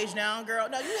off the stage now, girl.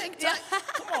 No, you ain't. Come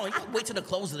on, you gotta wait till the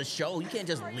close of the show. You can't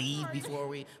just leave before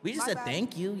we just said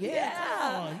thank you. Yeah,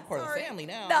 come on, you're part of the family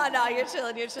now. No, you're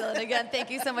chilling. Again, thank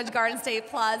you so much, Garden State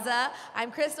Plaza.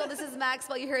 I'm Crystal. This is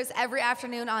Maxwell. You hear us every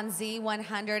afternoon on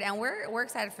Z100, and we're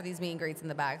excited for these meet and greets in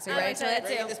the back. So you I'm ready to excited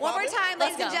it? too. This One more poppin'? time,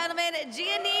 Let's ladies and go. gentlemen,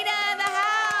 GiaNina in the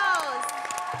house.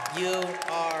 You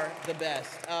are the best.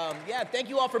 Thank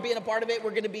you all for being a part of it. We're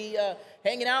going to be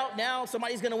hanging out now.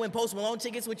 Somebody's going to win Post Malone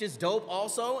tickets, which is dope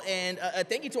also. And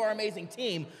thank you to our amazing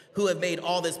team who have made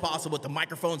all this possible with the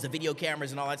microphones, the video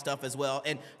cameras, and all that stuff as well.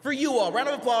 And for you all, round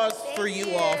of applause for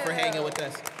you all for hanging with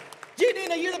us.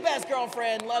 GiaNina, you're the best,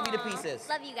 girlfriend. Love you to pieces.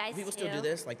 Love you guys, People still too. do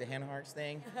this, like the Hannah Hearts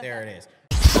thing. There it is.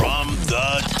 From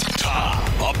the top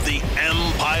of the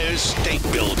Empire State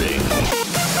Building.